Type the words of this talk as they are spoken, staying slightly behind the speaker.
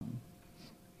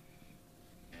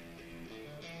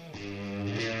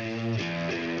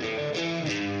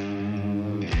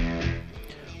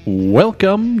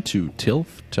Welcome to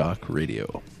Tilth Talk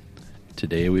Radio.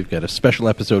 Today we've got a special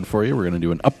episode for you. We're going to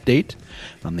do an update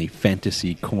on the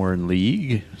Fantasy Corn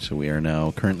League. So we are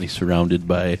now currently surrounded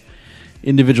by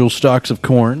individual stalks of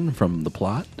corn from the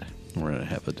plot. We're going to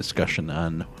have a discussion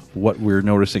on what we're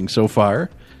noticing so far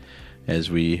as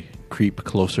we creep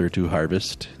closer to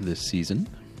harvest this season.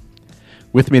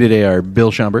 With me today are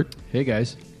Bill Schomburg. Hey,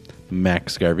 guys.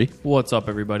 Max Garvey. What's up,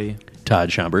 everybody? Todd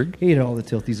Schomburg. Hey to all the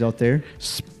tilthies out there.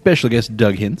 Special guest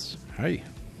Doug Hintz. Hi.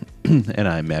 And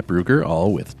I'm Matt Bruger,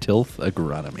 all with Tilth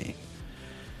Agronomy.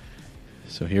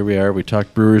 So here we are. We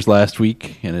talked Brewers last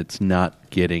week, and it's not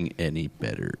getting any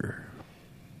better.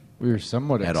 We were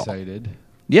somewhat At all. excited.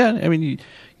 Yeah, I mean,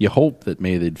 you hope that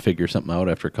maybe they'd figure something out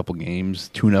after a couple games,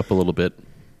 tune up a little bit.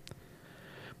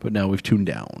 But now we've tuned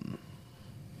down.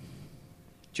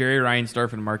 Jerry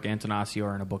Reinsdorf and Mark Antonaccio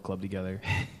are in a book club together.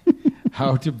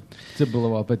 How to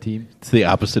blow up a team. It's the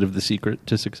opposite of the secret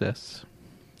to success.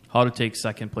 How to take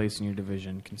second place in your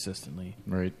division consistently.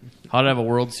 Right. How to have a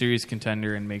World Series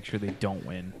contender and make sure they don't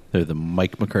win. They're the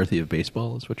Mike McCarthy of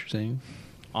baseball, is what you're saying?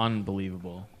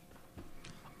 Unbelievable.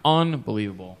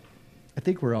 Unbelievable. I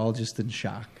think we're all just in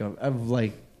shock of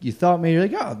like, you thought maybe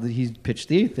like, oh, he's pitched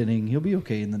the 8th inning, he'll be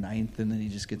okay in the 9th, and then he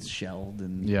just gets shelled,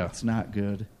 and it's not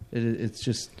good. It's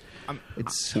just,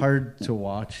 it's hard to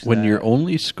watch. When that. your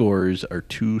only scores are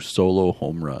 2 solo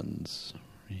home runs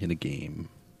in a game,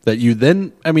 that you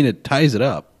then, I mean, it ties it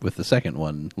up with the second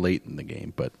one late in the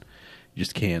game, but you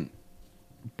just can't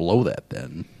blow that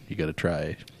then. You got to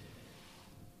try.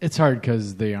 It's hard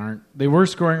because they were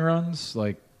scoring runs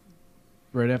like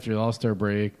right after the All-Star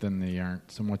break, then they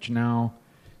aren't so much now.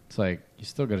 It's like you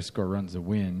still got to score runs to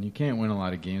win. You can't win a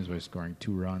lot of games by scoring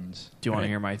 2 runs. Do you want to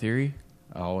hear my theory?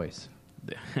 Always.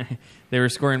 They were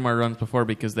scoring more runs before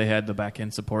because they had the back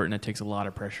end support, and it takes a lot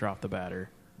of pressure off the batter.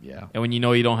 Yeah. And when you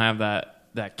know you don't have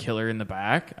that killer in the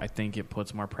back, I think it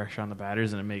puts more pressure on the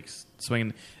batters, and it makes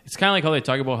swinging. It's kind of like how they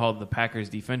talk about how the Packers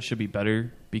defense should be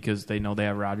better because they know they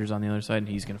have Rodgers on the other side, and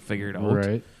he's going to figure it out.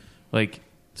 Right. Like,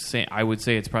 I would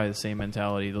say it's probably the same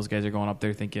mentality. Those guys are going up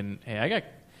there thinking, hey,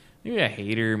 we got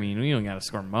Hader. I mean, we don't got to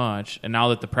score much. And now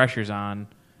that the pressure's on,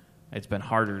 it's been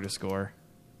harder to score.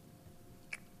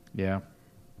 Yeah.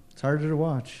 It's harder to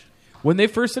watch. When they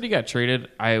first said he got traded,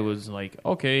 I was like,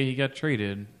 okay, he got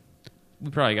traded. We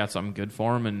probably got something good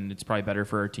for him, and it's probably better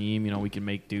for our team. You know, we can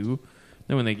make do.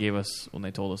 Then when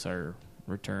they told us our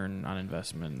return on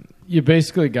investment, You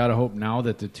basically got to hope now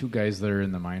that the 2 guys that are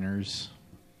in the minors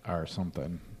are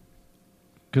something.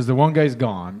 Because the one guy's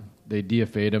gone. They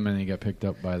DFA'd him, and he got picked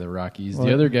up by the Rockies.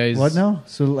 The other guys... What now?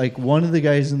 So, like, one of the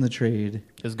guys in the trade...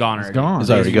 is gone already. gone. It's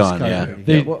already gone, yeah.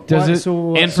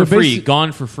 And for free.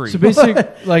 Gone for free. So basically,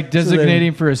 like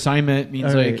designating for assignment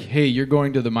means All right. like, hey, you're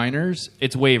going to the minors.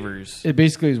 It's waivers. It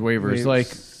basically is waivers. Waivers. Like,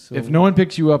 So- if no one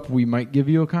picks you up, we might give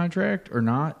you a contract or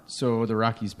not. So the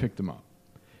Rockies picked him up.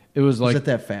 It was like Was it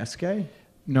that fast guy?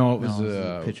 no, it was No, it was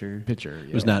a a pitcher. Pitcher.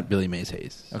 It was not Billy Mays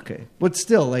Hayes. Okay. But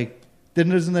still, like, then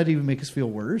doesn't that even make us feel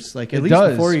worse? Like, at It least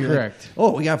does, before you're correct. like,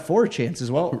 oh, we got 4 chances.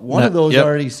 Well, one of those Yep.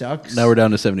 already sucks. Now we're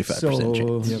down to 75% So,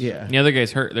 chance. yeah. The other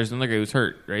guy's hurt. There's another guy who's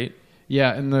hurt, right?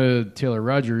 Yeah, and the Taylor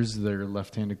Rogers, their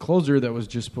left-handed closer, that was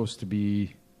just supposed to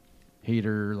be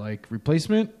Hader like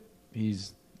replacement.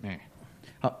 He's meh.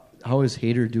 How is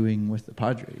Hader doing with the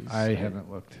Padres? I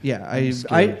haven't looked. Yeah, I'm I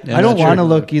scared. Yeah, don't not want to sure.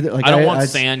 look either. Like I don't want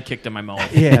sand kicked in my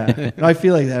mouth. Yeah, no, I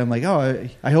feel like that. I'm like, oh,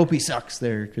 I hope he sucks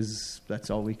there because that's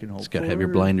all we can hope. Just got to for. have your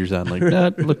blinders on like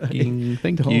that. Looking.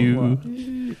 Thank Don't you.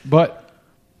 want- But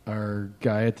our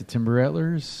guy at the Timber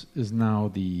Rattlers is now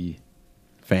the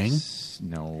Fang?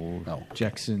 No, Oh.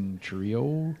 Jackson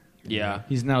Trio. Yeah.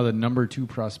 He's now the number 2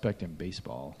 prospect in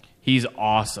baseball. He's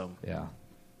awesome. Yeah.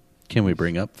 Can we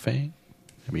bring up Fang?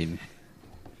 I mean,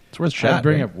 it's worth a shot. I'd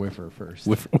bring right? up Whiffer first.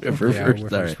 Whiffer Yeah, first.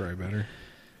 Whiffer's All right. probably better.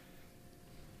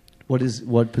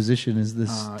 What position is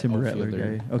this Timber Rattler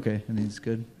outfielder. guy? Okay, and he's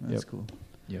good. That's Yep. cool.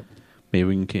 Yep. Maybe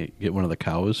we can get one of the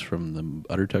cows from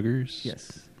the Udder Tuggers.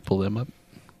 Yes. Pull them up.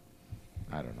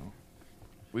 I don't know.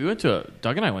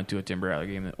 Doug and I went to a Timber Rattler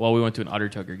game. We went to an Udder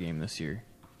Tugger game this year,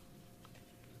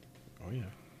 Oh, yeah.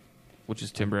 which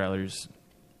is Timber Rattlers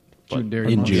June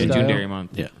Dairy In Month June. style. June Dairy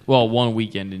Month. Yeah. Well, one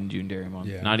weekend in June Dairy Month.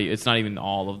 Yeah. It's not even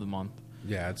all of the month.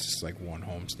 Yeah, it's just like one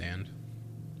homestand.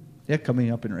 Yeah,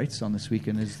 coming up in Wrightstown this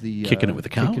weekend is the Kicking it with the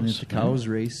Kicking it Cows. with the Cows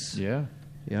race. Yeah.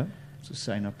 Yeah. So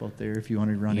sign up out there if you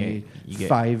want to run You get-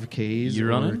 5Ks you or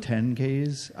running?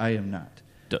 10Ks. I am not.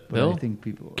 But Bill? I think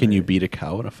people Can you beat a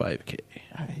cow in a 5K?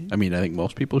 I mean, I think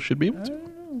most people should be able to.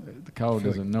 The cow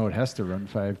doesn't know it has to run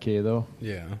 5K though.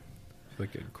 Yeah. they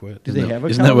could quit. Do they have a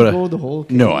Isn't cow that what to go the whole?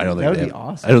 No, I don't think that would they be have,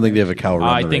 awesome. I don't think they have a cow run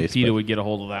I the think race, PETA but would get a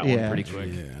hold of that Yeah. one pretty quick.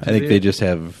 Yeah. I think they just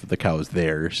have the cows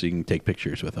there so you can take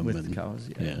pictures with them. With and, cows,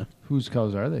 yeah. yeah. Whose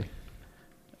cows are they?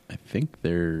 I think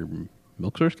they're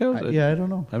milk source cows. Yeah, I don't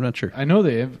know. I'm not sure. I know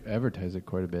they advertise it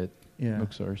quite a bit. Yeah.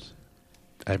 Milk Source.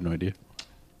 I have no idea.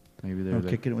 Maybe they're I'm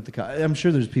kicking it with the cow. I'm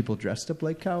sure there's people dressed up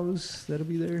like cows that'll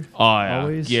be there. Oh yeah,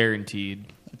 Always. guaranteed.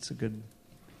 It's a good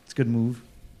move.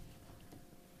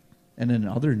 And in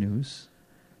other news,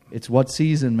 it's what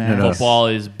season, man? No. Football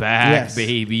is back, Yes.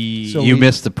 baby. So You we-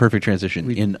 missed the perfect transition.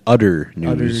 we- In other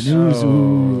news. Other news.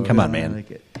 Ooh, Come on, I man.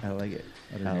 like it. I like it.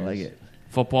 Other I like news. it.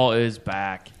 Football is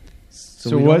back.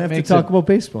 So we what don't have to makes talk it- about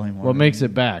baseball anymore. What makes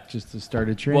it back? Just to start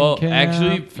a training Well, camp?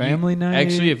 actually, family night?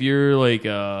 Actually, if you're like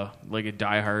a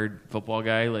diehard football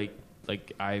guy, like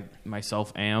I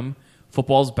myself am,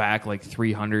 football's back like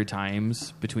 300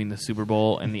 times between the Super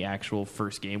Bowl and the actual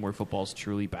first game where football's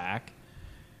truly back.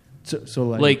 So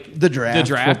Like the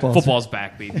draft. football's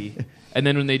back, baby. And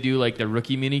then when they do like the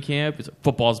rookie mini camp, it's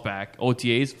football's back.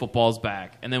 OTAs, football's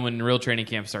back. And then when real training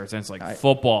camp starts, then it's like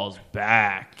football's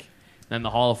back. Then the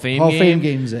Hall of Fame Hall of game. Fame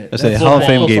games. It. I say That's Hall of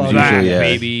Fame football. games back, usually, yeah.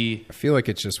 baby. I feel like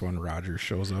it's just when Rodgers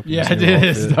shows up. in Yeah, his it new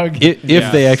is. outfit. Doug. If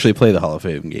Yeah. they actually play the Hall of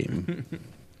Fame game.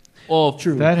 Well,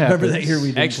 True. That Remember happens. that year we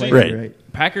didn't Actually, play it, Right.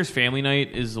 right? Packers family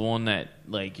night is the one that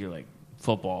like you're like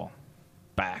football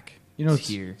back. You know, It's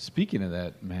here. speaking of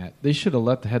that, Matt, they should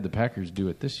have had the Packers do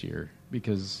it this year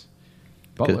because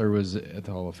Butler was at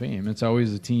the Hall of Fame. It's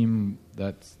always a team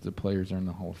that's the players are in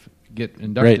the Hall of get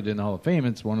inducted Right. in the Hall of Fame.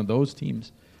 It's one of those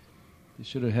teams. They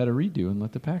should have had a redo and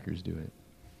let the Packers do it.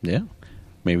 Yeah.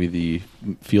 Maybe the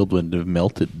field wouldn't have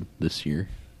melted this year.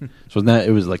 So wasn't that,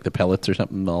 it was like the pellets or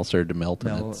something all started to melt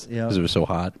because Yeah. it was so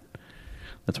hot.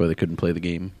 That's why they couldn't play the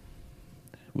game.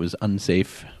 It was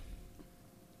unsafe.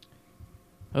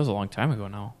 That was a long time ago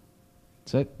now.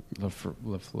 Is that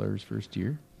LaFleur's first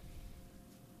year?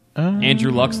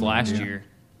 Andrew Luck's last Yeah. year,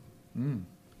 Mm.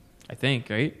 I think,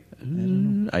 right? I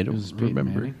It don't was Peyton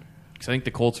remember. Manning. Because I think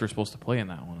the Colts were supposed to play in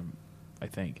that one. I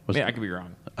think. Was- I could be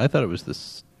wrong. I thought it was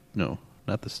this. No,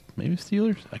 not this. Maybe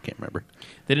Steelers? I can't remember.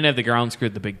 They didn't have the ground screw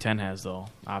that the Big Ten has, though.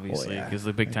 Obviously, yeah. because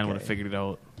the Big Ten would have Okay. figured it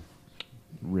out.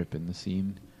 Ripping the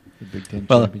seam. The Big Ten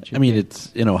Well, championship. I mean, game.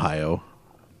 it's in Ohio.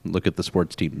 Look at the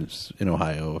sports teams in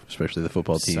Ohio, especially the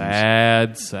football teams.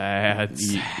 Sad.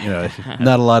 You know,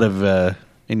 not a lot of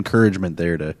encouragement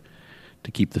there to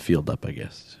keep the field up, I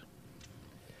guess.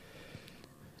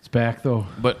 It's back though.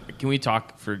 But can we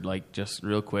talk for like just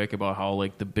real quick about how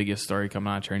like the biggest story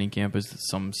coming out of training camp is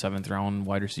some 7th round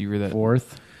wide receiver that?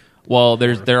 Fourth. Well,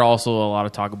 there also a lot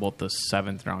of talk about the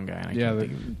 7th round guy. And I Yeah, can't the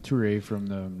think of- Toure from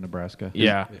the Nebraska.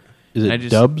 yeah. Is I it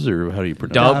just- Dubs or how do you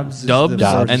pronounce it? Dobbs is Dubs, the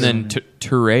Dobbs. and then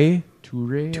Toure.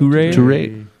 Toure.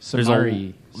 Toure. There's a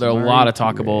Samari. lot of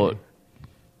talk Toure. about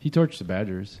He torched the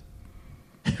Badgers.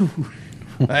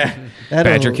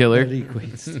 Badger killer. That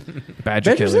equates.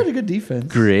 Badger Badgers had killer. a good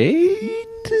defense. Great.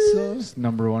 So, It's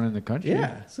number one in the country.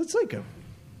 yeah, so it's like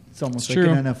it's almost It's like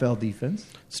true. an NFL defense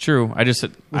It's true. I just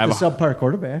with I have a a, subpar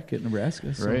quarterback at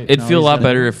Nebraska. So Right. it'd now feel a he's lot got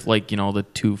better if like the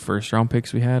 2 first-round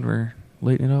picks we had were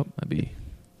lighting it up. That'd be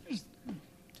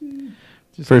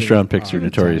Just First kidding. round picks are Time.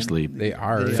 notoriously They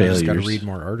are. They You just got to failures. read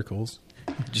more articles.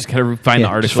 just gotta find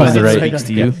Yeah, the just article find the that right- speaks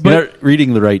to Yeah. you. You're not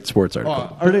reading the right sports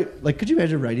article. Are they like? Could you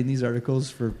imagine writing these articles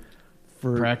for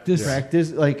Practice?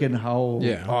 Practice, like, and how?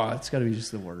 Yeah. Oh, it's got to be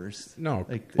just the worst. No.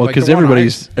 Like, Well, Like because the one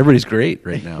everybody's great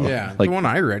right now. Yeah. like the one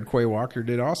I read, Quay Walker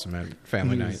did awesome at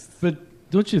Family Night. But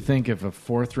don't you think if a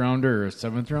 4th rounder or a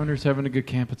 7th rounder is having a good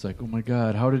camp, it's like, oh my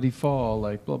God, how did he fall?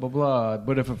 Like, blah, blah, blah.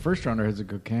 But if a 1st rounder has a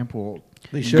good camp, well,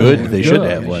 they should. good. have. They should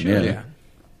have one. should. Yeah.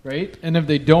 right? And if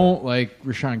they don't, like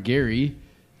Rashawn Gary,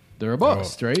 they're a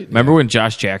bust, right? Remember when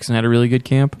Josh Jackson had a really good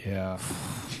camp? Yeah.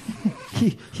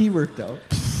 He worked out.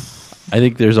 I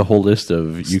think there's a whole list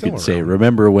of you Still could say. around.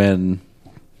 Remember when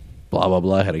blah blah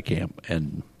blah had a camp,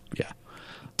 and yeah,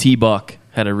 T-Buck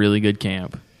had a really good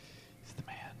camp. He's the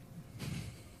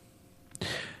man.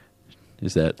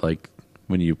 is that like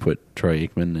when you put Troy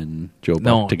Aikman and Joe Buck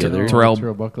No, together? Terrell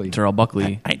Buckley. Terrell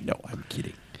Buckley. I know. I'm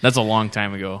kidding. That's a long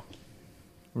time ago.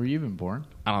 Were you even born?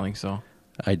 I don't think so.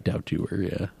 I doubt you were.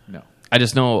 Yeah. No. I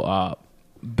just know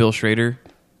Bill Schrader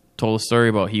told a story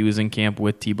about he was in camp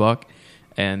with T-Buck,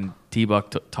 and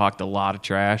T-Buck talked a lot of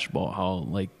trash about how,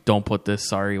 like, don't put this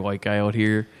sorry white guy out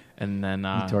here. And then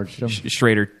torched him?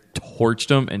 Schrader torched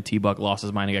him, and T-Buck lost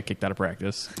his mind and got kicked out of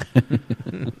practice.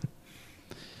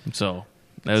 So,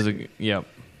 that was yep.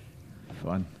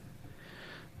 Fun.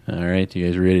 All right, you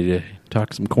guys ready to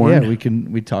talk some corn? Yeah,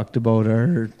 we talked about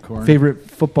our favorite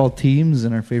football teams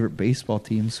and our favorite baseball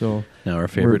teams. So now our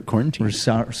favorite corn team.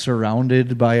 We're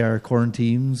surrounded by our corn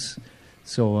teams.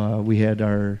 So we had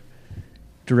our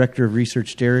director of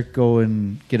research, Derek, go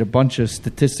and get a bunch of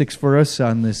statistics for us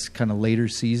on this kind of later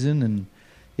season, and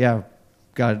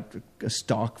got a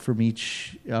stock from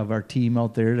each of our team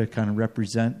out there to kind of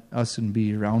represent us and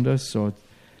be around us. So it's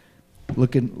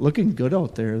looking good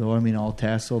out there, though. I mean, all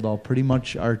tasseled, all pretty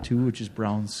much R2, which is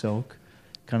brown silk,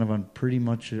 kind of on pretty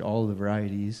much all the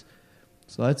varieties.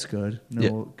 So that's good.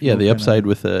 The upside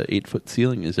with a 8-foot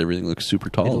ceiling is everything looks super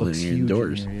tall and you're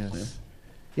indoors. In there, yes.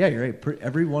 Yeah, you're right.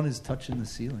 Everyone is touching the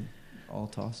ceiling, all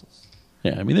tassels.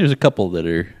 Yeah, I mean, there's a couple that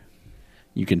are,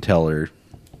 you can tell they're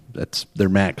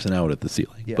maxing out at the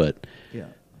ceiling. Yeah. But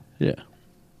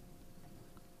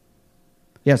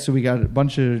yeah. So we got a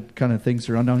bunch of kind of things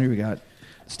to run down here. We got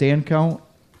stand count,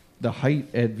 the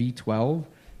height at V12,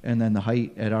 and then the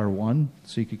height at R1.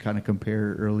 So you could kind of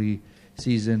compare early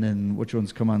season and which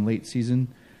ones come on late season.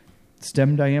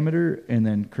 Stem diameter, and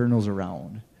then kernels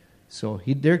around. So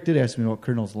Derek did ask me about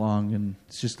kernels long, and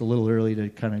it's just a little early to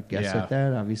kind of guess at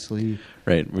that. Obviously,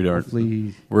 right?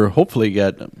 We're hopefully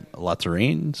got lots of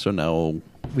rain, so now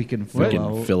we can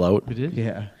fill out. We did,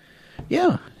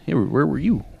 yeah. Hey, where were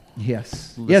you?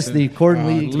 Yes, the corn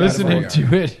league listening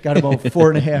to it got about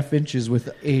 4.5 inches with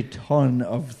a ton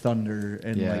of thunder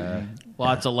and lightning.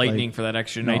 Lots of lightning for that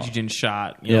extra nitrogen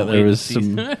shot. There was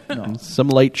some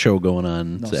light show going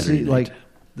on Saturday night.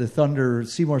 The Thunder,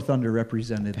 Seymour Thunder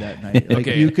represented that night. Like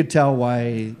you could tell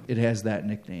why it has that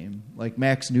nickname. Like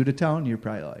Max Newtown, you're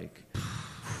probably like,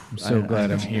 I'm so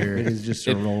glad I'm here. It is just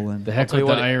rolling. The heck with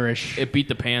the Irish. It beat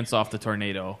the pants off the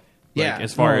tornado. Yeah,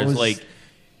 as far as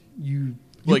you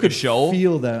like could a show.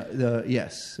 Feel that.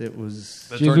 Yes, it was.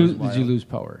 Did you lose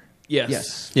power?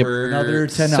 Yes. Yep. For another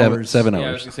 10 hours. 7 hours. Yeah,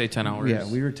 I was gonna say 10 hours. Yeah,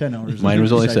 we were 10 hours. Mine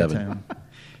was only 7.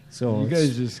 So you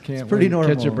guys just can't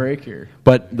catch a break here.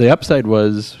 But the upside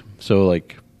was,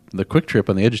 like the Quick Trip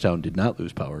on the edge of town did not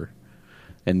lose power,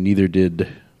 and neither did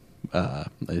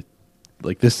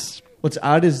this. What's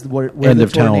odd is where the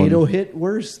tornado hit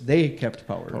worse, they kept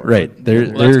power. Right.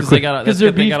 Because they got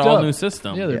a all new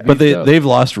system. Yeah, but they've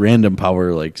lost random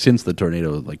power since the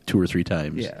tornado 2 or 3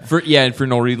 times. Yeah. And for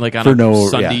no reason, like on a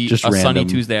sunny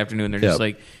Tuesday afternoon, they're just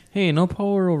like, "Hey, no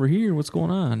power over here. What's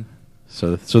going on?"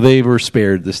 So they were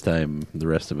spared this time. The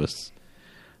rest of us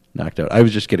knocked out. I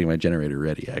was just getting my generator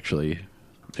ready, actually,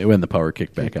 when the power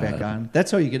kicked back on. That's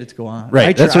how you get it to go on.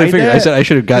 Right. That's what I figured. I said I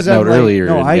should have gotten out earlier.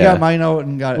 No, I got mine out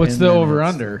and got it. What's the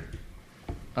over-under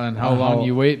on how long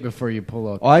you wait before you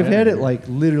pull out? I've had it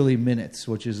literally minutes,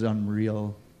 which is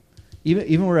unreal.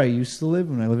 Even where I used to live,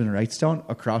 when I lived in Wrightstown,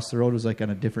 across the road was on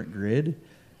a different grid.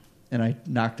 And I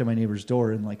knocked on my neighbor's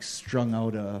door and strung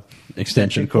out a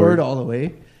extension cord all the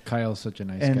way. Kyle's such a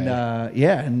nice guy.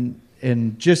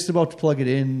 And just about to plug it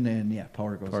in, and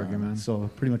power goes on. Man. So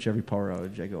pretty much every power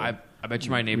outage I go. I bet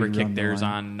you my neighbor kicked theirs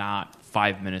on not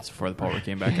 5 minutes before the power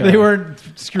came back on. They weren't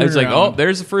screwing I was like, oh,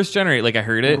 there's the first generator. I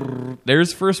heard it.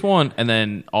 There's the first one. And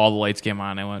then all the lights came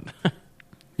on. I went.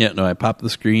 I popped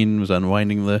the screen, was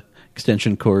unwinding the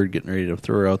extension cord, getting ready to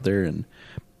throw her out there, and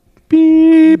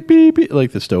beep, beep,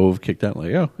 beep, the stove kicked out.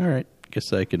 Oh, all right.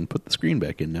 Guess I can put the screen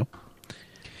back in now.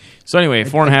 So anyway,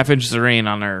 4.5 inches of rain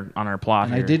on our plot.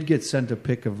 And I did get sent a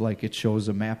pic of it shows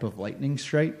a map of lightning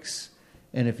strikes,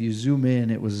 and if you zoom in,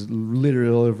 it was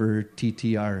literally over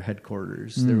TTR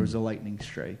headquarters. There was a lightning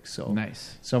strike. So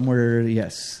nice somewhere,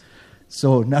 yes.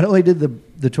 So not only did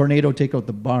the tornado take out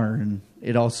the barn,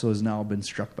 it also has now been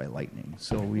struck by lightning.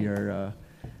 So we are,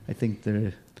 I think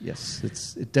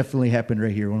it definitely happened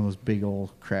right here. One of those big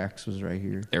old cracks was right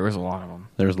here. There was a lot of them.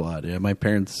 There was a lot, yeah. My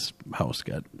parents' house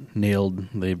got nailed.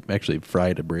 They actually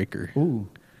fried a breaker. Ooh.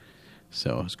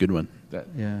 So it's a good one.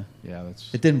 Yeah,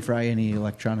 that's... It didn't fry any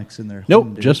electronics in there.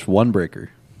 Nope, just one breaker,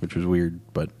 which was weird,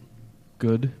 but...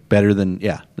 Good. Better than...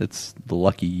 Yeah, it's the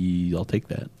lucky... I'll take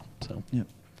that. So. Yeah.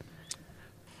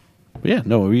 But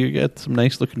we got some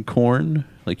nice-looking corn.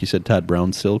 Like you said, Todd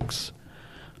Brown silks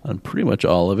on pretty much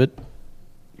all of it.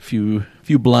 Few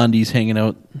blondies hanging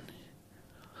out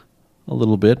a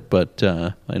little bit, but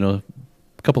I know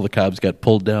a couple of the cobs got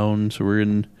pulled down, so we're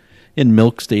in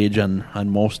milk stage on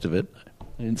most of it.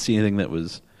 I didn't see anything that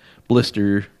was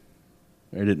blister.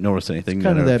 I didn't notice anything. It's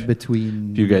kind of that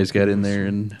between. If you guys got in there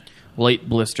and late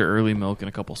blister, early milk in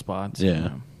a couple spots.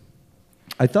 Yeah.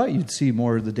 I thought you'd see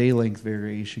more of the day length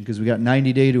variation because we got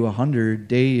 90 day to 100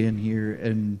 day in here,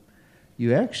 and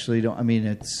you actually don't. I mean,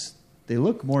 they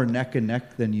look more neck and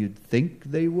neck than you'd think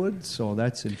they would. So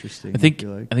that's interesting. I think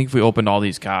feel like. if we opened all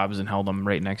these cobs and held them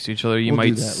right next to each other, you We'll do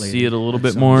might that see later. it a little That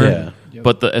bit sounds more. good. Yeah.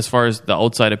 But as far as the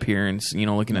outside appearance,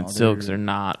 looking No, at silks, they're- they're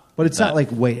not. But it's that- not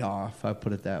like way off. I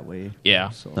put it that way. Yeah.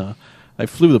 So I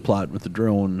flew the plot with the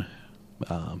drone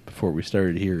before we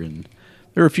started here, and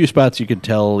there were a few spots you could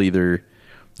tell either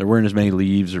there weren't as many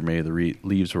leaves, or maybe the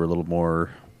leaves were a little more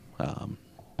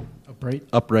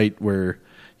upright, where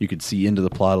you could see into the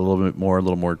plot a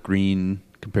little more green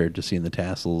compared to seeing the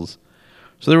tassels.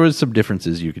 So there was some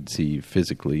differences you could see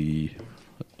physically,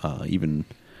 even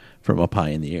from up high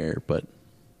in the air, but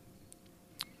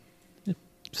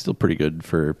still pretty good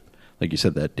for, like you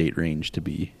said, that date range to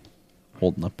be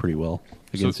holding up pretty well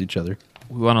against each other.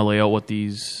 We want to lay out what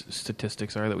these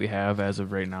statistics are that we have as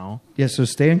of right now. yeah, so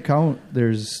stand count.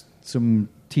 There's some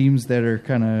teams that are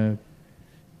kind of,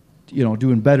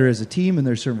 doing better as a team, and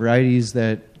there's certain varieties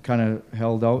that kind of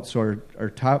held out. So our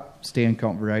top stand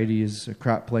count variety is a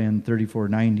crop plan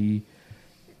 3490.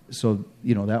 So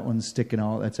that one's sticking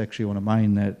out. That's actually one of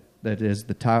mine that is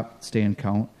the top stand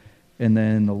count, and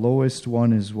then the lowest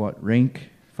one is rank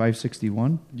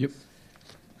 561. Yep.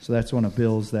 So that's one of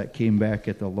Bill's that came back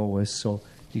at the lowest. So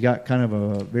you got kind of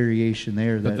a variation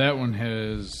there. But that one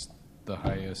has the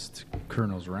highest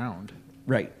kernels round.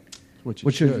 Right. Which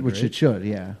Which it should,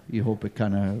 yeah. You hope it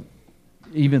kind of,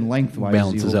 even lengthwise,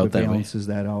 Balances you hope out it that way. balances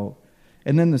that out.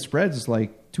 And then the spread's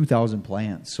like 2,000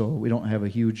 plants, so we don't have a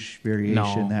huge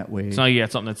variation that way. It's not like you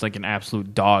got something that's like an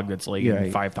absolute dog that's like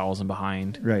Right. 5,000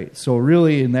 behind. Right. So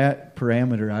really, in that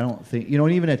parameter, I don't think,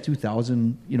 and even at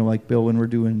 2,000, like Bill, when we're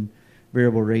doing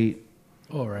variable rate,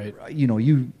 Oh, right.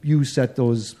 you set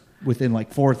those within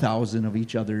like 4,000 of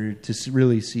each other to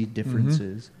really see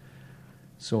differences.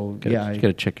 So You got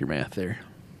to check your math there.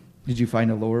 Did you find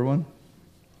a lower one?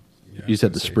 Yeah, You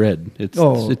said the spread. It's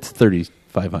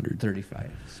 3,500.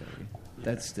 35. Sorry,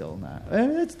 that's still not.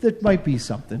 That might be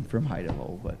something from high to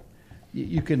low, but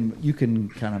you can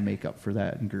kind of make up for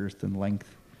that in girth and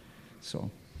length. So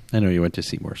I know you went to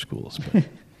Seymour schools, but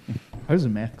I was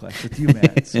in math class with you,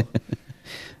 Matt. So.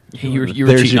 You were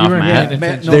There's cheating your- off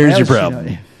math. There's your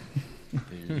problem.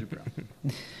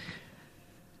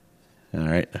 all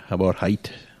right. How about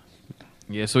height?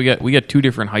 Yeah, so we got two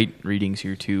different height readings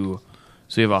here too.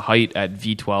 So you have a height at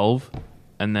V12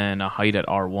 and then a height at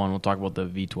R1. We'll talk about the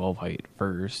V12 height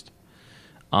first.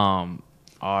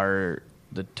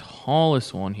 The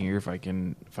tallest one here, if I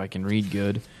can read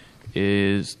good,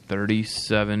 is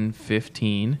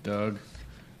 3715.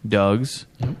 Doug's.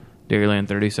 Dairyland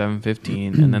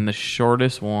 3715, and then the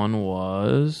shortest one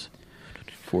was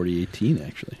 4018,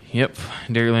 actually. Yep,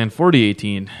 Dairyland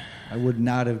 4018. I would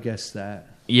not have guessed that.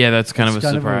 Yeah, that's kind of a It's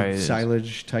surprise.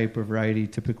 silage type of variety,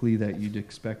 typically that you'd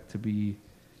expect to be.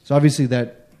 So obviously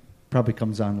that probably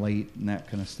comes on late and that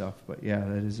kind of stuff. But yeah,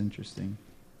 that is interesting.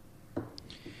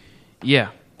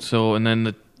 Yeah. So and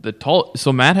then the tall.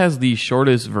 So Matt has the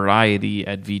shortest variety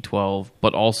at V12,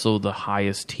 but also the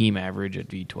highest team average at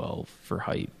V12 for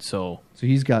height. So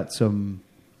he's got some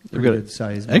They've pretty got good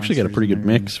size. actually got a monsters pretty in good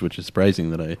there. mix, which is surprising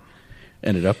that I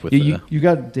ended up with. You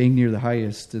got dang near the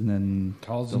highest, and then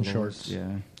Talls the and lowest, shorts.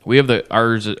 Yeah. we have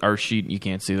our sheet. You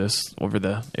can't see this over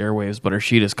the airwaves, but our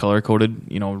sheet is color coded.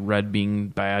 Red being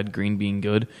bad, green being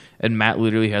good, and Matt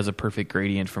literally has a perfect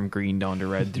gradient from green down to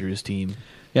red through his team.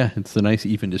 Yeah, it's a nice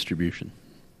even distribution.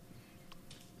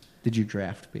 Did you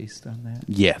draft based on that?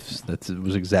 Yes, it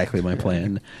was exactly my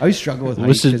plan. I always struggle with height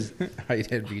Listen- because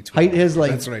Height at V12. height has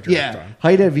like That's what I draft on.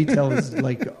 height at VTEL is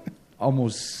like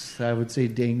almost, I would say,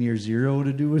 dang near zero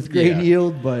to do with grain Yeah.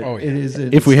 yield, but Oh, yeah. it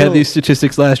isn't. If we had still- these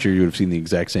statistics last year, you would have seen the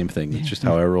exact same thing. It's just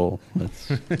how I roll.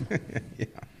 That's,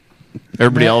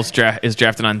 Everybody else is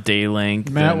drafted on day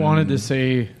length. Matt and- wanted to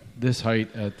say this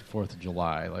height at the 4th of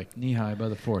July, like knee high by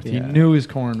the 4th. He Yeah. knew his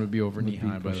corn would be over Would knee be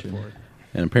high by the pushing. 4th.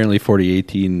 and apparently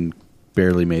 4018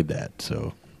 barely made that.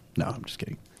 So, no, I'm just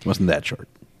kidding. It wasn't that short.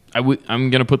 I'm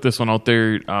going to put this one out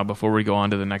there before we go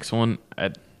on to the next one.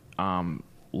 At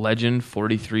Legend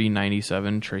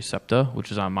 4397 Tricepta,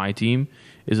 which is on my team,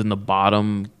 is in the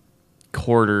bottom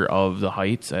quarter of the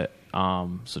heights.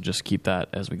 So just keep that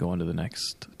as we go into the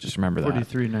next. Just remember that.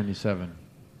 43.97.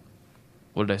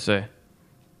 What did I say?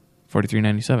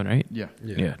 4397, right? Yeah.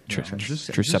 Yeah. Just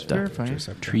Tricepta. verifying.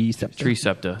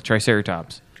 Tricepta.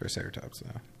 Triceratops. Triceratops.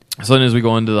 So then as we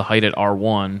go into the height at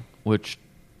R1, which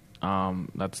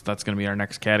that's going to be our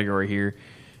next category here,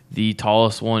 the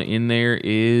tallest one in there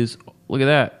is, look at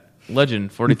that,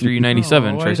 Legend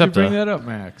 4397 Oh, why did you bring Tricepta. that up,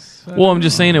 Max? Well, I'm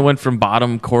just saying it went from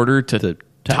bottom quarter to To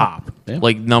top. top. Yeah.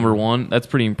 Like number one. That's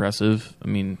pretty impressive. I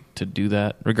mean, to do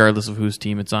that, regardless of whose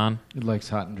team it's on. It likes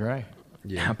hot and dry.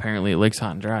 Yeah. Apparently it likes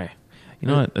hot and dry. You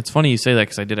know what? It's funny you say that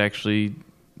because I did actually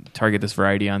target this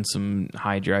variety on some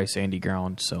high, dry, sandy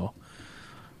ground. So,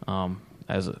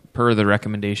 per the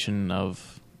recommendation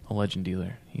of a legend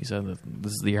dealer, he said that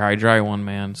this is the high, dry one,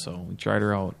 man. So we tried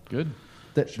her out. Good.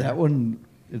 That one,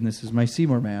 and this is my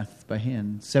Seymour math by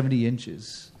hand, 70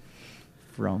 inches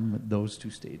from those two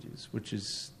stages, which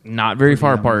is Not very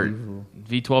far apart. unbelievable.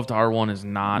 V12 to R1 is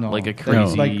not like a That's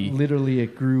crazy. like literally,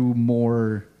 it grew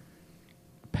more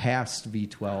past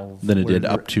V12 Than it did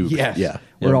where- up to. Yes, Yeah.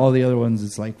 where Yeah. all the other ones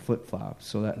it's like flip flops.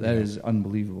 So that is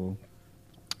unbelievable.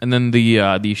 And then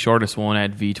the shortest one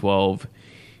at V12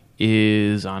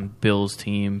 is on Bill's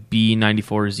team,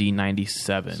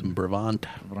 B94Z97. Some Brabant.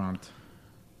 Brant.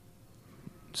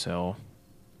 So,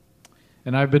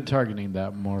 And I've been targeting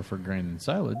that more for grain and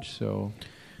silage. So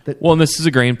well, and this is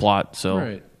a grain plot, so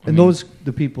right. And those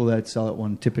the people that sell it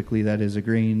one typically that is a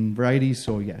grain variety.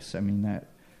 So yes, I mean that.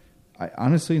 I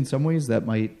honestly, in some ways, that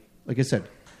might, like I said,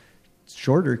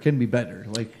 shorter can be better.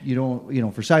 Like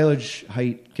for silage,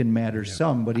 height can matter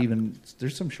some, but even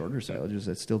there's some shorter silages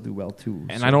that still do well too.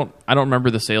 And So- I don't remember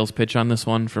the sales pitch on this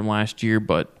one from last year,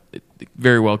 but it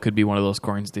very well could be one of those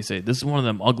corns. They say this is one of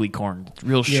them ugly corn. It's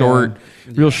real short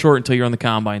until you're on the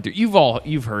combine.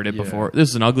 You've heard it before. This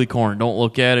is an ugly corn. Don't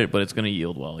look at it, but it's going to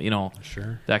yield well.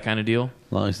 Sure. That kind of deal.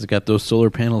 As long as it's got those solar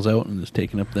panels out and it's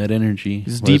taking up that energy.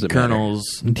 It's what does deep it matter?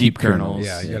 kernels. Deep kernels.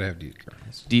 Yeah, you gotta have deep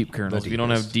kernels. Deep kernels. The If you don't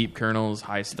have deepest. deep kernels,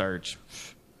 high starch.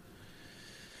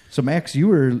 So Max, you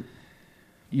were,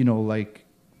 like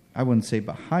I wouldn't say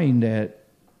behind at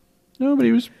No, but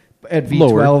he was V12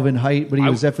 Lower. in height, but he I-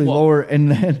 was definitely well, lower. And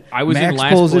then I was in Max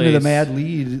last pulls into the place. mad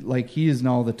lead, like he is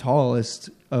now the tallest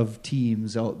of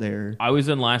teams out there. I was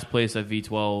in last place at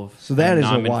V12. So that and is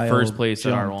now a I'm in wild first place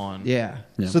jump. at R1. Yeah.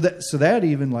 Yeah. So that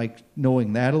even like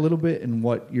knowing that a little bit and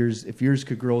if yours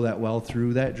could grow that well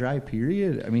through that dry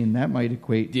period, I mean that might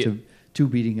equate to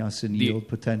beating us in yield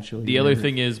potentially. The other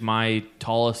thing is my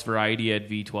tallest variety at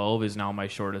V12 is now my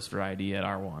shortest variety at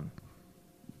R1.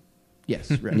 yes,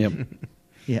 right. Yep.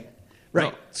 Yeah.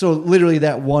 Right. No. So literally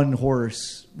that one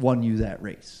horse won you that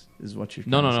race is what you're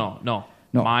No. trying to say. No.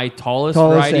 My tallest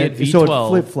Tallest variety at V12 so it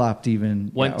flip flopped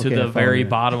even. went Yeah, to okay, the I follow very you.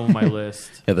 bottom of my list.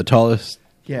 Yeah, the tallest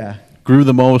Yeah. grew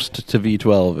the most to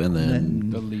V12 and then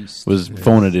The least. was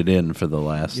phoning it in for the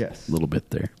last Yes. little bit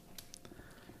there.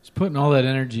 Just putting all that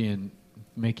energy in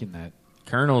making that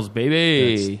Kernels,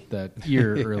 baby. that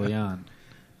ear early on.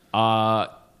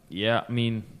 Yeah, I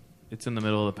mean, it's in the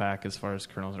middle of the pack as far as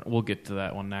kernels. We'll get to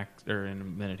that one next or in a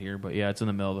minute here, but yeah, it's in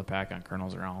the middle of the pack on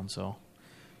kernels around. So,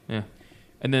 yeah,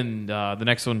 and then the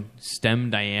next one, stem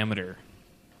diameter.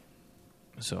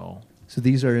 So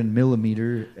these are in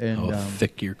millimeter and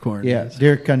thick your corn yeah, is.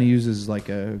 Derek kind of uses like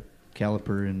a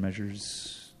caliper and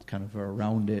measures kind of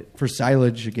around it. For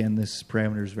silage, again, this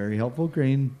parameter is very helpful.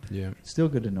 Grain, Yeah. still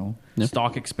good to know. Yep.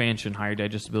 stalk expansion, higher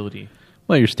digestibility.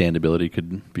 Well, your standability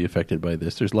could be affected by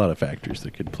this. There's a lot of factors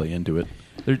that could play into it.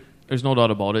 There's no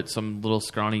doubt about it. Some little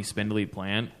scrawny, spindly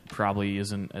plant probably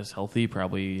isn't as healthy,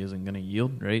 probably isn't going to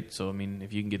yield, right? So, I mean,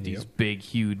 if you can get these big,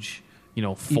 huge,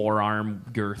 forearm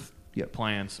girth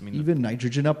plants. I mean, Even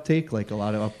nitrogen uptake, like a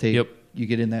lot of uptake, Yep. you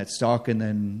get in that stalk, and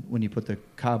then when you put the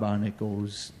cob on, it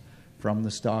goes from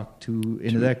the stalk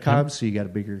into that cob, so you got a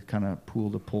bigger kind of pool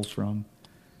to pull from.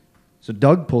 So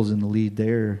Doug pulls in the lead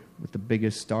there with the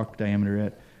biggest stalk diameter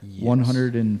at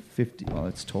 150. Well,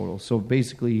 that's total. So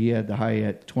basically, he had the high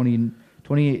at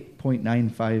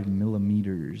 28.95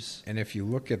 millimeters. And if you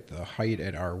look at the height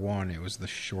at R1, it was the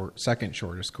second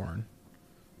shortest corn.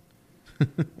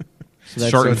 So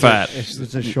short and fat.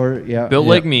 It's a short, yeah. Built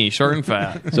like me, short and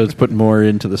fat. So it's putting more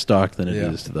into the stock than it Yeah.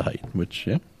 is to the height, which,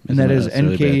 yeah. And that is isn't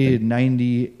necessarily a bad NK thing.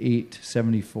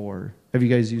 9874. Have you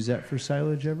guys used that for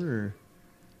silage ever? Or?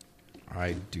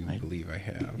 I do believe I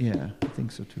have. Yeah, I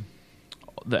think so too.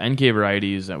 The NK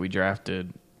varieties that we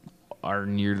drafted are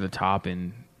near the top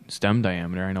in stem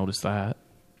diameter. I noticed that.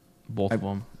 Both of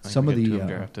them. I think some we of got the, two them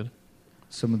drafted.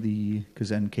 Some of the,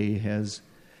 because NK has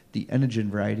the Enogen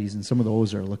varieties, and some of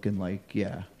those are looking like,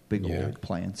 big old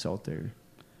plants out there.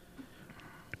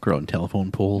 Growing telephone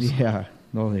poles. Yeah,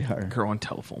 no, they are. Growing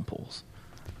telephone poles.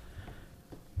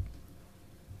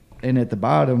 And at the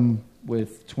bottom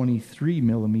with 23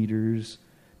 millimeters.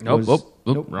 Nope, was-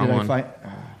 wrong did I one. find-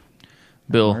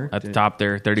 Bill marked at the it. top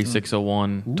there,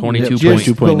 3601, Ooh, 22 just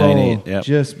point- below, 2.98, yep.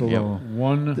 just below.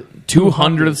 One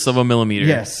 200ths of a millimeter.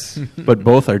 Yes. But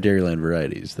both are Dairyland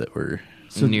varieties that were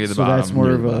So, Near the so that's bottom. more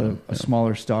Near of the a bottom, yeah.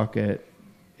 smaller stock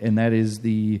and that is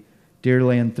the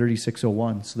Dairyland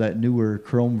 3601. So that newer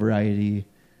chrome variety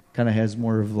kind of has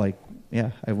more of like, I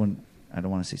don't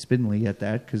want to say spindly at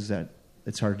that because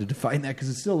it's hard to define that because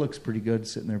it still looks pretty good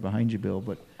sitting there behind you, Bill.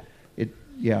 But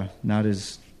not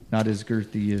as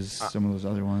girthy as some of those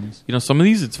other ones. Some of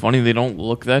these, it's funny, they don't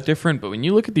look that different, but when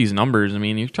you look at these numbers, I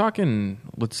mean, you're talking,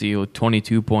 let's see,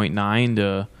 22.9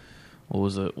 to, what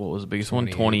was the biggest one?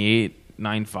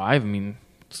 28.95. I mean,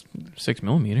 6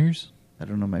 millimeters. I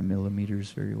don't know my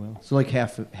millimeters very well. So like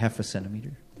half a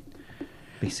centimeter,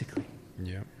 basically.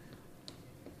 Yeah.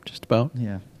 Just about.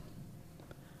 Yeah.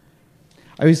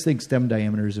 I always think stem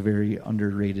diameter is a very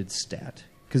underrated stat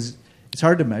because it's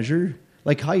hard to measure.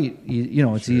 Like height,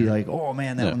 it's easy. Like, oh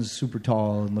man, that one's super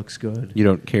tall and looks good. You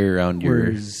don't carry around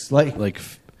your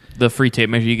the free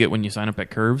tape measure you get when you sign up at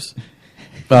Curves.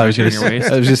 I was going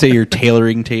to say your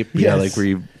tailoring tape. Yes. Yeah, like where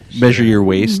you measure your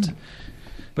waist.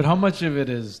 But how much of it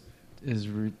is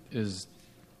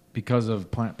because of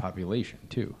plant population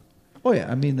too? Oh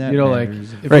yeah, I mean that.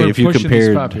 If we're pushing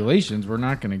these populations, we're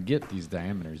not going to get these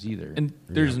diameters either. And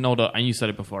there's no doubt. And you said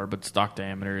it before, but stock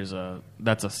diameter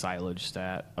that's a silage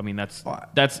stat. I mean, that's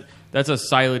a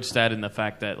silage stat in the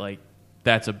fact that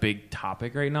that's a big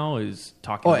topic right now is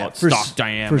talking about stock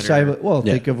diameter.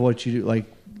 Think of what you do, like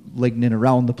lignin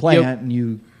around the plant, and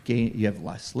you have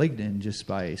less lignin just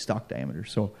by stock diameter.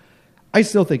 So I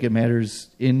still think it matters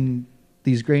in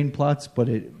these grain plots, but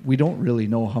we don't really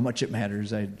know how much it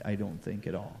matters. I don't think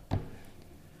at all.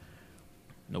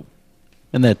 Nope.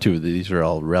 And that too, these are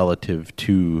all relative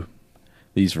to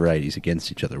these varieties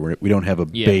against each other. We don't have a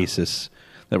basis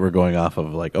that we're going off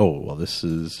of like, oh, well, this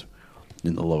is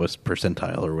in the lowest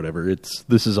percentile or whatever.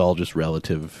 This is all just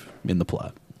relative in the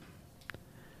plot.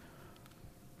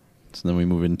 So then we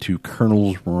move into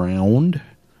Colonel's Round,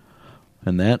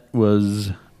 and that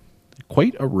was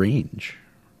quite a range.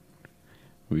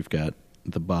 We've got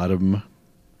the bottom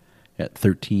at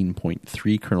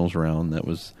 13.3 Colonel's Round. That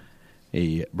was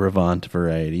a Brevant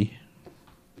variety.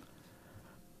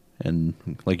 And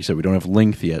like you said, we don't have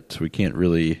length yet, so we can't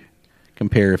really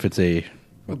compare if it's a...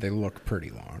 But they look pretty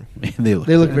long. they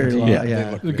look very long,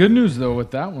 yeah. The good news, though,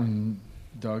 with that one,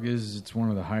 Doug, is it's one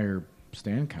of the higher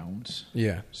stand counts.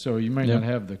 Yeah. So you might not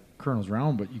have the Colonel's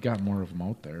Round, but you got more of them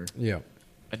out there. Yeah.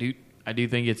 I do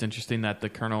think it's interesting that the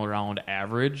kernel round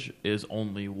average is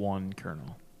only one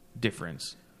kernel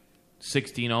difference,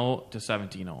 16.0 to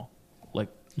 17.0.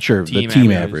 Sure, the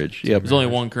team average. Yep. There's only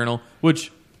one kernel,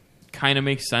 which kind of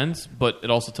makes sense, but it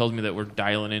also tells me that we're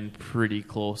dialing in pretty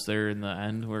close there in the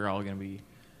end. We're all going to be,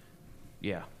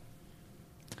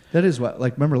 That is what,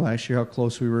 remember last year how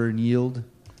close we were in yield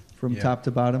from top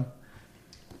to bottom?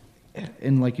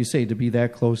 And like you say, to be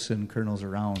that close in kernels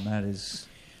around, that is...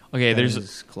 Okay,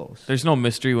 there's close. There's no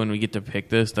mystery when we get to pick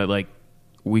this that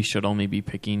we should only be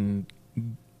picking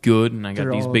good, and I got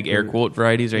these big air quote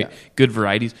varieties, right? Yeah. Good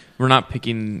varieties. We're not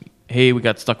picking, hey, we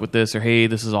got stuck with this, or hey,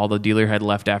 this is all the dealer had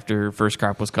left after first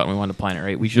crop was cut and we wanted to plant it,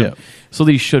 right? We should. Yeah. So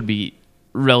these should be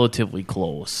relatively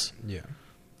close. Yeah.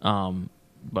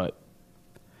 But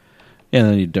and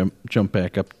then you jump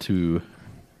back up to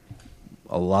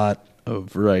a lot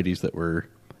of varieties that were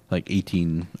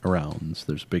 18 arounds.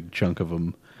 There's a big chunk of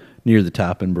them near the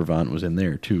top, and Brevant was in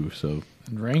there too. So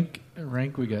and rank,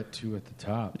 we got 2 at the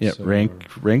top. Yeah, so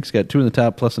rank's got 2 in the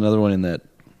top plus another one in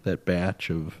that batch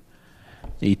of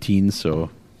 18. So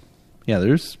yeah,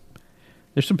 there's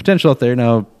some potential out there.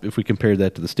 Now, if we compare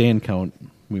that to the stand count,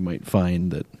 we might find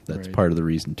that that's part of the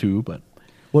reason too. But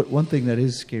one thing that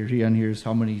is scary on here is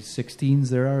how many 16s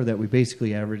there are. That we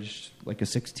basically averaged a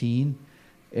 16,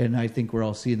 and I think we're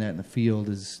all seeing that in the field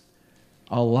is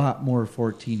a lot more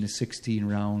 14 to 16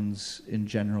 rounds in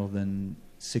general than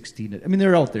 16. I mean,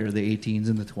 they're out there, the 18s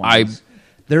and the 20s.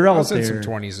 They're out there. I said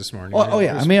some 20s this morning. Oh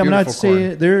yeah, I mean, I'm not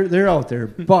saying they're out there,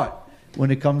 but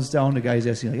when it comes down to guys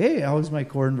asking hey, how was my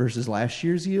corn versus last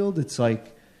year's yield? It's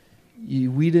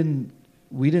we didn't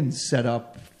set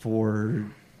up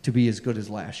to be as good as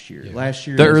last year. Yeah. Last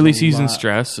year, the early season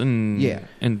stress and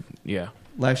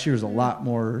last year was a lot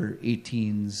more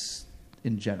 18s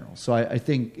in general. So I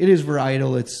think it is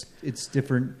varietal. It's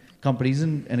different companies,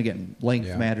 and again,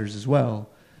 length matters as well.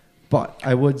 But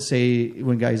I would say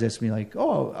when guys ask me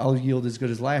I'll yield as good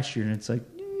as last year, and it's last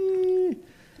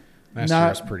year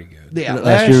was pretty good. Yeah,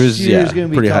 last year was going to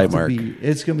be pretty high tough mark. To beat.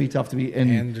 It's going to be tough to beat.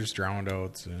 And there's drowned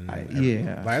outs.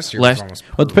 Last year was almost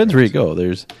perfect. Well, it depends where you go.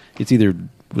 It's either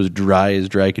was dry as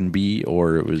dry can be,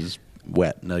 or it was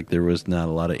wet. There was not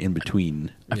a lot of in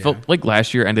between. I felt like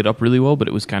last year ended up really well, but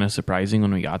it was kind of surprising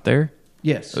when we got there.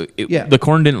 Yes. The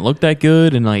corn didn't look that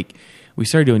good, and we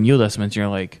started doing yield estimates, and you're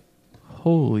like,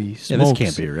 holy smokes. Yeah, this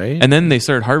can't be right. And then they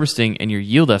started harvesting, and your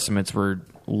yield estimates were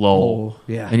low. Oh,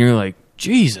 yeah. And you're like,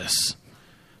 Jesus.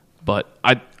 But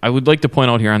I would like to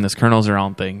point out here on this kernels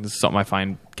around thing, this is something I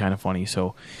find kind of funny.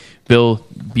 So Bill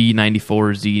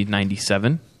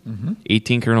B94Z97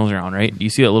 18 kernels around, right? You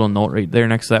see that little note right there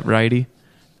next to that variety?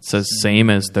 It says same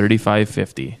as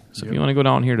 3550. So if you want to go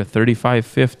down here to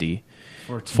 3550,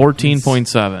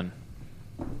 14.7.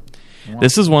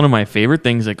 This is one of my favorite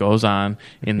things that goes on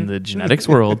in the genetics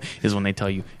world is when they tell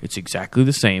you it's exactly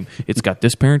the same. It's got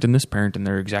this parent and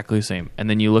they're exactly the same. And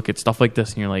then you look at stuff like this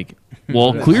and you're like,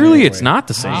 well, clearly it's not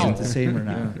the same. Is it the same or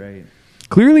not? Right.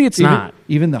 Clearly it's not.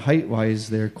 Even the height-wise,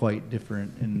 they're quite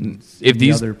different in If the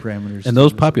these- other parameters. And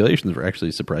those populations were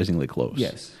actually surprisingly close.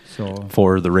 Yes. So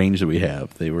For the range that we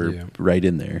have, they were right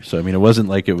in there. So I mean, it wasn't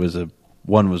like it was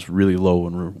one was really low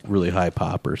and really high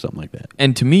pop or something like that.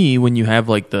 And to me, when you have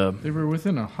like They were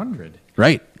within 100.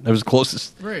 Right. That was the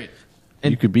closest Right.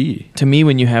 you could be. to me,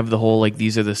 when you have the whole like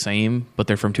these are the same, but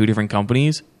they're from two different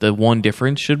companies, the one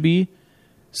difference should be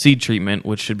seed treatment,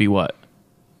 which should be what?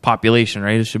 Population,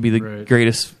 right? It should be the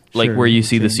greatest, like Sure, where you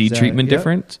see the change seed that. treatment Yep.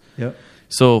 difference. Yep.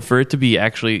 So for it to be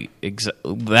actually,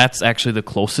 that's actually the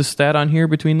closest stat on here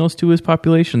between those two is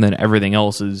population. Then everything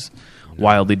else is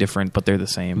wildly different, but they're the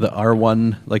same. The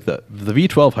R1, like the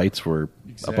V12 heights were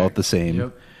about the same.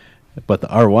 Yep. But the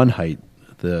R1 height,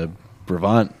 the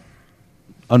Brevant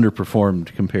underperformed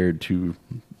compared to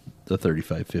the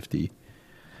 3550.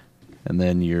 And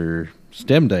then your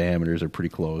stem diameters are pretty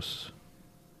close,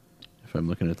 if I'm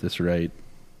looking at this right.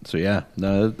 So yeah,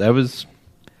 no, that was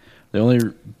the only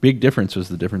big difference was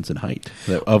the difference in height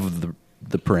of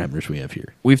the parameters we have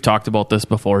here. We've talked about this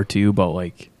before too, about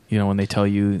like, you know, when they tell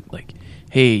you like,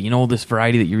 hey, you know, this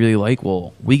variety that you really like,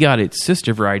 well, we got its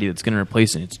sister variety that's going to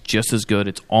replace it. It's just as good.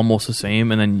 It's almost the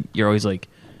same. And then you're always like,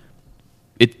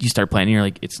 you start planting, you're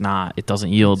like, it's not. It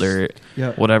doesn't yield or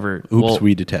whatever. Oops,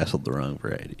 we detasseled the wrong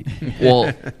variety.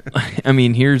 Well, I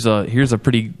mean, here's a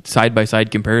pretty side-by-side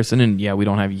comparison, and yeah, we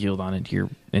don't have yield on it here,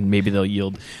 and maybe they'll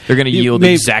yield. They're going to yield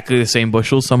exactly the same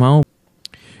bushels somehow.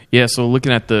 Yeah, so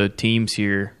looking at the teams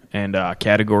here and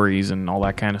categories and all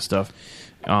that kind of stuff,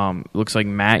 looks like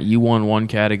Matt, you won one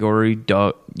category.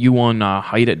 Doug, you won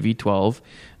height at V12.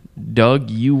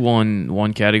 Doug, you won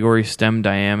one category, stem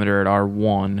diameter at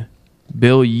R1.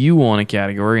 Bill, you won a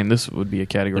category, and this would be a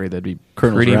category that'd be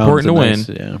pretty important to win.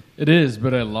 Yeah. It is,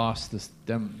 but I lost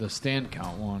the stand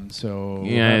count one, so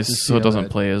Yeah, so it doesn't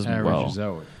play as well.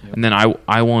 Out. Yep. And then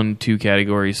I won two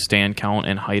categories, stand count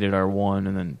and height at R1,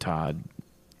 and then Todd.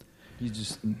 You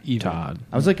just even. Todd.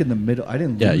 I was like in the middle. I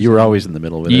didn't. Yeah, lose you were any. always in the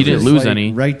middle. You didn't Just, lose like,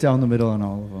 any. Right down the middle on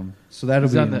all of them. So that'll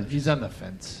He's on the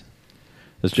fence.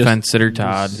 It's just, Fence sitter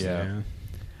Todd. Yeah.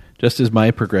 just as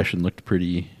my progression looked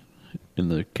pretty in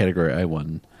the category I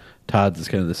won, Todd's is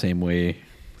kind of the same way.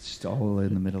 It's just all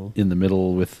in the middle. In the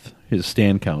middle with his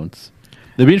stand counts.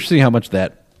 It'll be interesting how much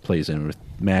that plays in with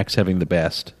Max having the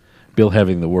best, Bill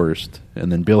having the worst,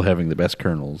 and then Bill having the best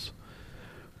kernels.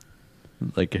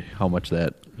 Like how much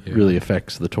that really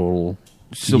affects the total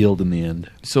yield in the end.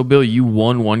 So, Bill, you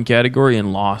won one category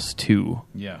and lost two.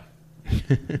 Yeah.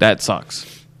 That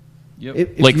sucks. Yep.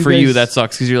 If Like for you, guys- that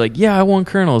sucks because you're like, yeah, I won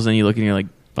kernels, and you look and you're like,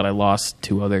 but I lost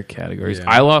two other categories. Yeah.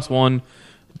 I lost one.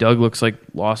 Doug looks like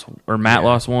lost, or Matt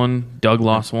lost one. Doug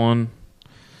lost one.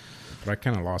 But I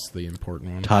kind of lost the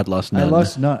important one. Todd lost none. I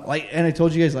lost none. Like, and I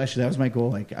told you guys last year that was my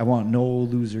goal. Like, I want no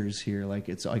losers here. Like,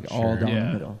 it's like all down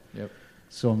the middle. Yep.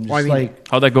 So I'm just Well, I mean- like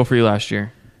How'd that go for you last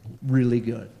year? really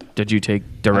good. Did you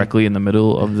take directly in the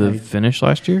middle of the finish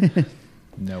last year?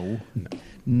 No.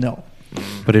 No,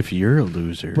 But if you're a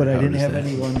loser, but I how didn't does have that-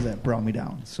 any ones that brought me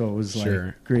down. So it was like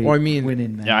Sure. great. Well, I mean-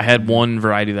 winning. Man. Yeah, I had one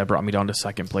variety that brought me down to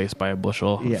second place by a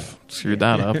bushel. Yeah. Screwed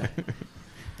that up.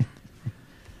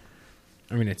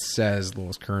 I mean, it says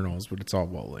lowest kernels, but it's all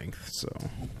about length. So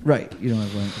Right. You don't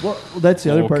have one. Well, that's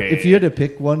the other part. Okay. If you had to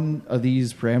pick one of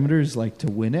these parameters, like to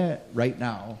win it right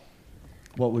now,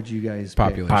 what would you guys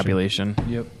pick? Population.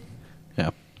 Yep.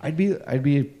 Yeah. I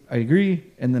agree.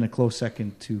 And then a close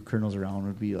second to kernels around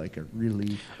would be like a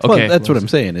really. Well, Okay. that's what I'm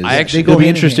saying. Is I actually- it'll be They go hand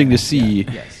in interesting to hand. see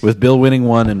Yeah. Yes. with Bill winning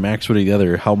one and Max winning the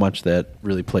other, how much that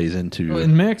really plays into. Well,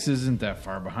 and Max isn't that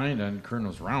far behind on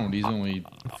Colonel's round. He's only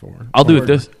I'll do it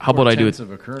this. How about I do it? 4/10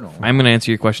 of a Colonel. I'm going to answer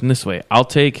your question this way. I'll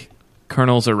take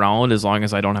kernels around as long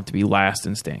as I don't have to be last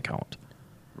in stand count.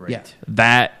 Right. Yeah.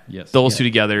 That Yes. those two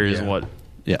together is Yeah. what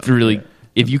Yeah. really.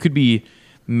 If you could be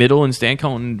middle in stand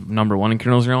count and number one in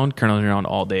kernels around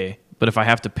all day. But if I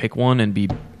have to pick one and be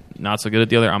not so good at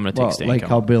the other, I'm going to take Well, stand like count.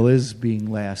 how Bill is being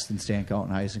last in stand count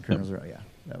and highest in kernels. Yeah,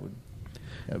 that would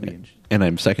be interesting. And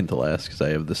I'm second to last because I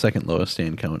have the second lowest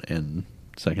stand count and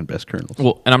second best kernels.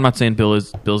 Well, and I'm not saying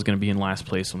Bill's going to be in last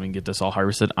place when we get this all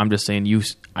harvested. I'm just saying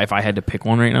if I had to pick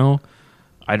one right now,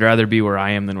 I'd rather be where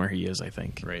I am than where he is, I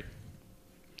think. Right.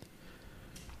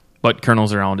 But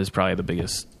kernels around is probably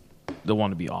the one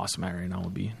to be awesome at right now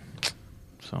would be.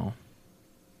 So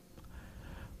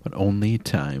But only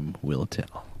time will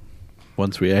tell.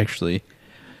 Once we actually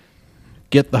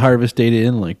get the harvest data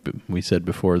in, like we said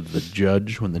before, when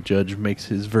the judge makes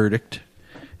his verdict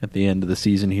at the end of the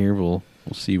season here, we'll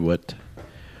see what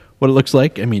it looks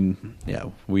like. I mean, yeah,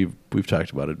 we've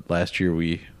talked about it. Last year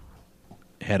we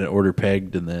had an order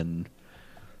pegged, and then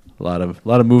a lot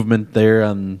of movement there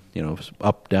on,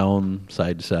 up, down,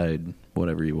 side to side,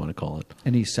 whatever you want to call it.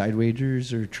 Any side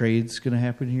wagers or trades going to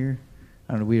happen here?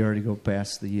 I don't know. We already go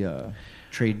past the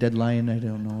trade deadline. I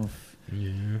don't know if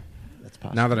that's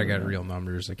possible. Now that I got real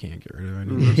numbers, I can't get rid of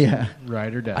any. Yeah,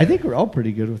 Ride or die. I think we're all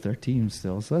pretty good with our team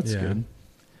still, so that's good.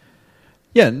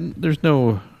 Yeah, there's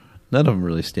none of them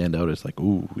really stand out as like,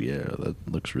 ooh, yeah, that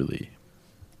looks really,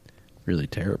 really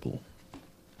terrible.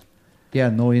 Yeah,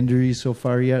 no injuries so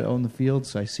far yet on the field,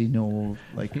 so I see no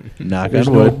Knock there's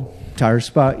on wood. no tire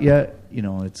spot yet.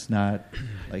 It's not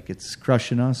like it's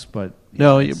crushing us, but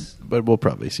but we'll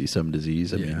probably see some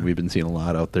disease. I mean, we've been seeing a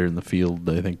lot out there in the field.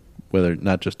 I think whether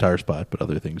not just tire spot, but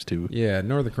other things too. Yeah,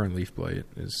 northern corn leaf blight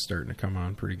is starting to come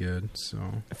on pretty good. So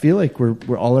I feel like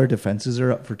we're all our defenses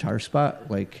are up for tar spot,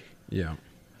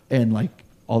 and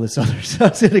all this other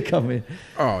stuff's gonna come in.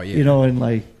 Oh yeah,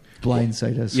 and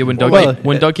blindside us. Yeah,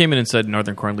 when Doug came in and said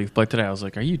northern corn leaf blight today, I was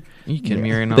like, "Are you kidding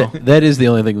me right now?" That is the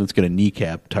only thing that's going to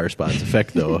kneecap tar spot's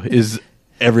effect, though, is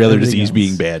every other disease else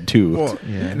being bad too. Well,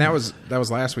 and that was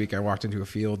last week. I walked into a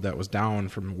field that was down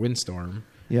from a windstorm,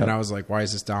 and I was like, "Why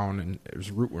is this down?" And it was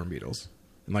rootworm beetles.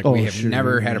 And we have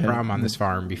never had a problem on this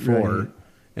farm before,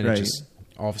 and it just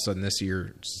all of a sudden this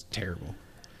year it's terrible.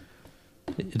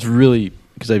 It's really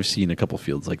because I've seen a couple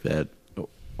fields like that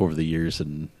over the years,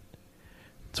 and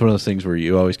it's one of those things where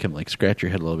you always kind of scratch your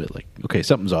head a little bit, okay,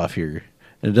 something's off here,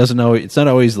 and it's not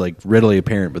always readily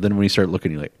apparent. But then when you start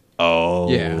looking, you're like, oh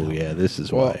yeah, this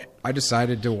is why. I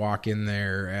decided to walk in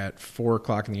there at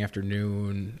 4:00 in the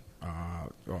afternoon.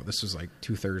 This was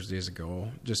 2 Thursdays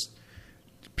ago. Just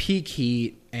peak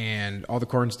heat, and all the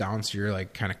corn's down, so you're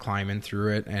kind of climbing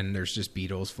through it, and there's just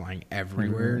beetles flying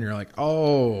everywhere, and you're like,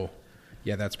 oh.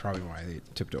 Yeah, that's probably why they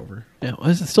tipped over. Yeah,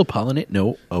 is it still pollinate?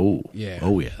 No. Oh. Yeah.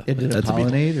 Oh, yeah. Did it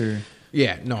pollinate or?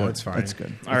 Yeah, no, it's fine. That's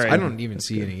good. All right. I don't even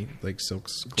see any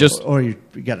silks. Or you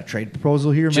got a trade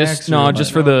proposal here, Max?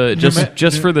 Just for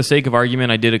the sake of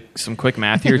argument, I did some quick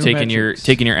math here, taking your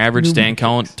average stand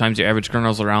count times your average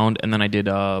kernels around, and then I did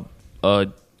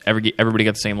everybody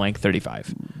got the same length,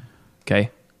 35.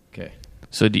 Okay.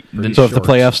 So if the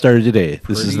playoffs started today,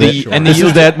 this is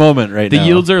that moment right now. The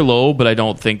yields are low, but I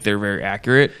don't think they're very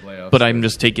accurate. But I'm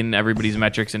just taking everybody's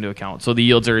metrics into account. So the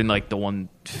yields are in the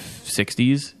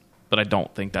 160s, but I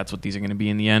don't think that's what these are going to be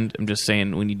in the end. I'm just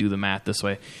saying when you do the math this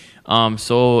way.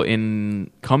 So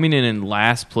coming in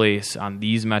last place on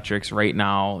these metrics right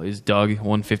now is Doug,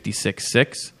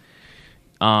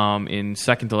 156.6. In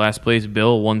second to last place,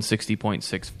 Bill,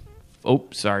 160.6. Oh,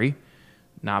 sorry.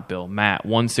 Not Bill. Matt,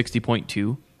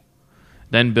 160.2.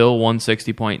 Then Bill,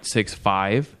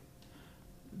 160.65.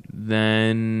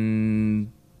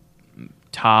 Then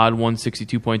Todd,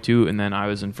 162.2. And then I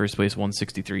was in first place,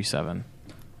 163.7.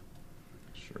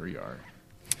 Sure you are.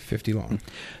 50 long.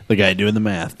 The guy doing the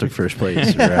math took first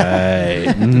place. Right.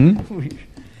 Mm-hmm.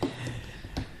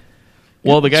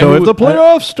 Well, the guy if the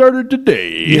playoffs started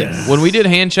today. Yes. When we did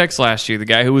hand checks last year, the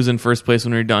guy who was in first place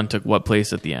when we were done took what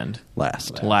place at the end?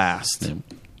 Last. Yeah.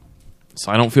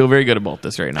 So I don't feel very good about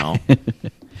this right now.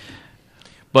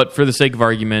 But for the sake of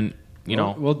argument,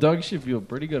 Well, Doug should feel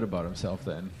pretty good about himself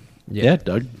then. Yeah,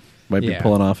 Doug might be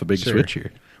pulling off a big switch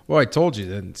here. Well, I told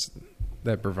you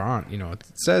that Brevant, it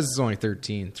says it's only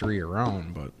 13.3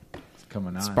 around, but it's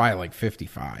coming on. It's by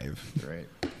 55. Right.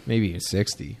 Maybe even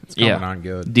 60. It's coming on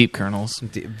good. Deep kernels.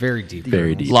 Very deep.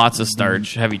 Very deep. Lots of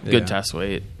starch. Heavy, good test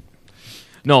weight.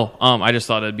 No, I just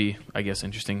thought it'd be, I guess,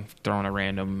 interesting throwing a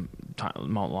random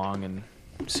amount long and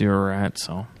see where we're at.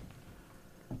 So,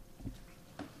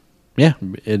 yeah,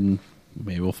 and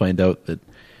maybe we'll find out that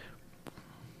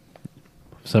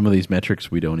some of these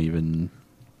metrics we don't even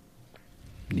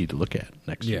need to look at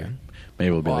next year.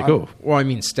 Maybe we'll be well, I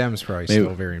mean, stem's probably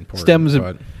still very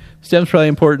important. Stem's probably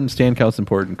important. Stand count's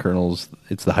important. Kernels,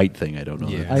 it's the height thing. I don't know.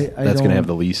 Yeah. That's going to have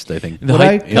the least, I think. The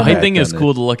height thing is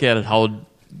cool to look at how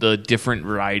the different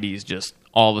varieties just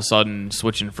all of a sudden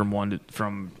switching from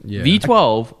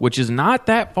V12, which is not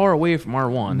that far away from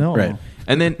R1. No. Right.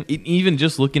 And then even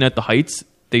just looking at the heights,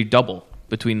 they double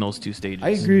between those two stages. I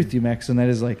agree with you, Max, and that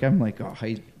is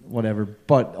height, whatever,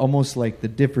 but almost the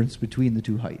difference between the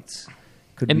two heights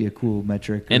could be a cool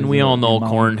metric. And we all know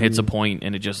corn hits a point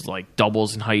and it just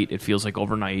doubles in height. It feels like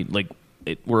overnight.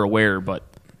 We're aware, but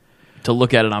to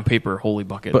look at it on paper, holy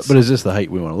buckets. But is this the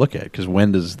height we want to look at? Because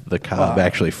when does the cob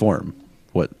actually form?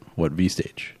 What V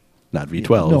stage? Not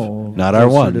V12. No, not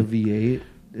closer R1. to V8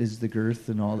 is the girth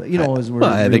and all that. You know,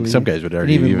 I think some guys would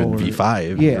argue even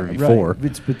V5 or V4. Right.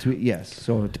 It's between. Yes,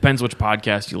 so Depends which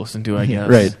podcast you listen to, I guess.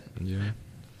 Right. Yeah.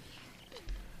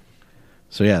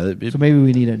 So yeah, so maybe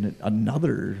we need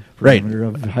another parameter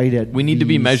of height at. We need to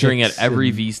be measuring at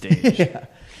every V stage. Yeah.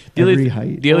 The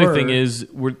height. other thing is,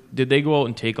 did they go out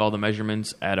and take all the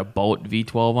measurements at about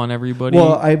V12 on everybody?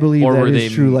 Well, I believe or that were is they,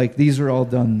 true. Like these are all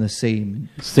done the same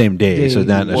day, so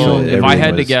not Well, necessarily. if I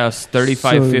had to was- guess,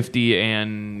 3550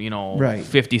 and Right.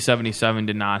 5077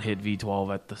 did not hit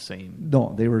V12 at the same.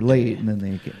 No, they were late, and then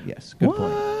they yes. Good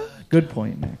point. Good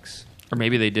point, Max. Or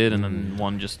maybe they did, and then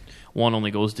one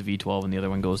only goes to V12 and the other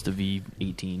one goes to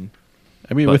V18.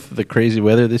 I mean, But- with the crazy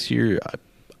weather this year,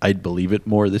 I'd believe it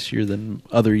more this year than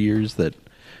other years that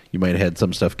you might have had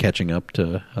some stuff catching up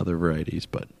to other varieties.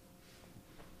 But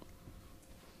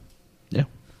yeah,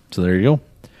 so there you go.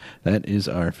 That is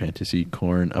our fantasy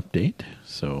corn update.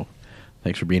 So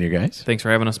thanks for being here, guys. Thanks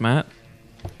for having us, Matt.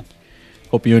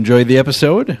 Hope you enjoyed the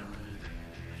episode.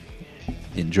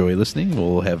 Enjoy listening.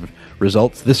 We'll have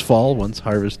results this fall once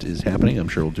harvest is happening. I'm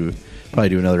sure we'll probably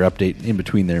do another update in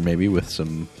between there, maybe with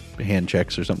some hand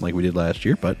checks or something like we did last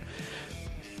year. But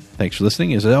thanks for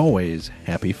listening. As always,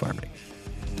 happy farming.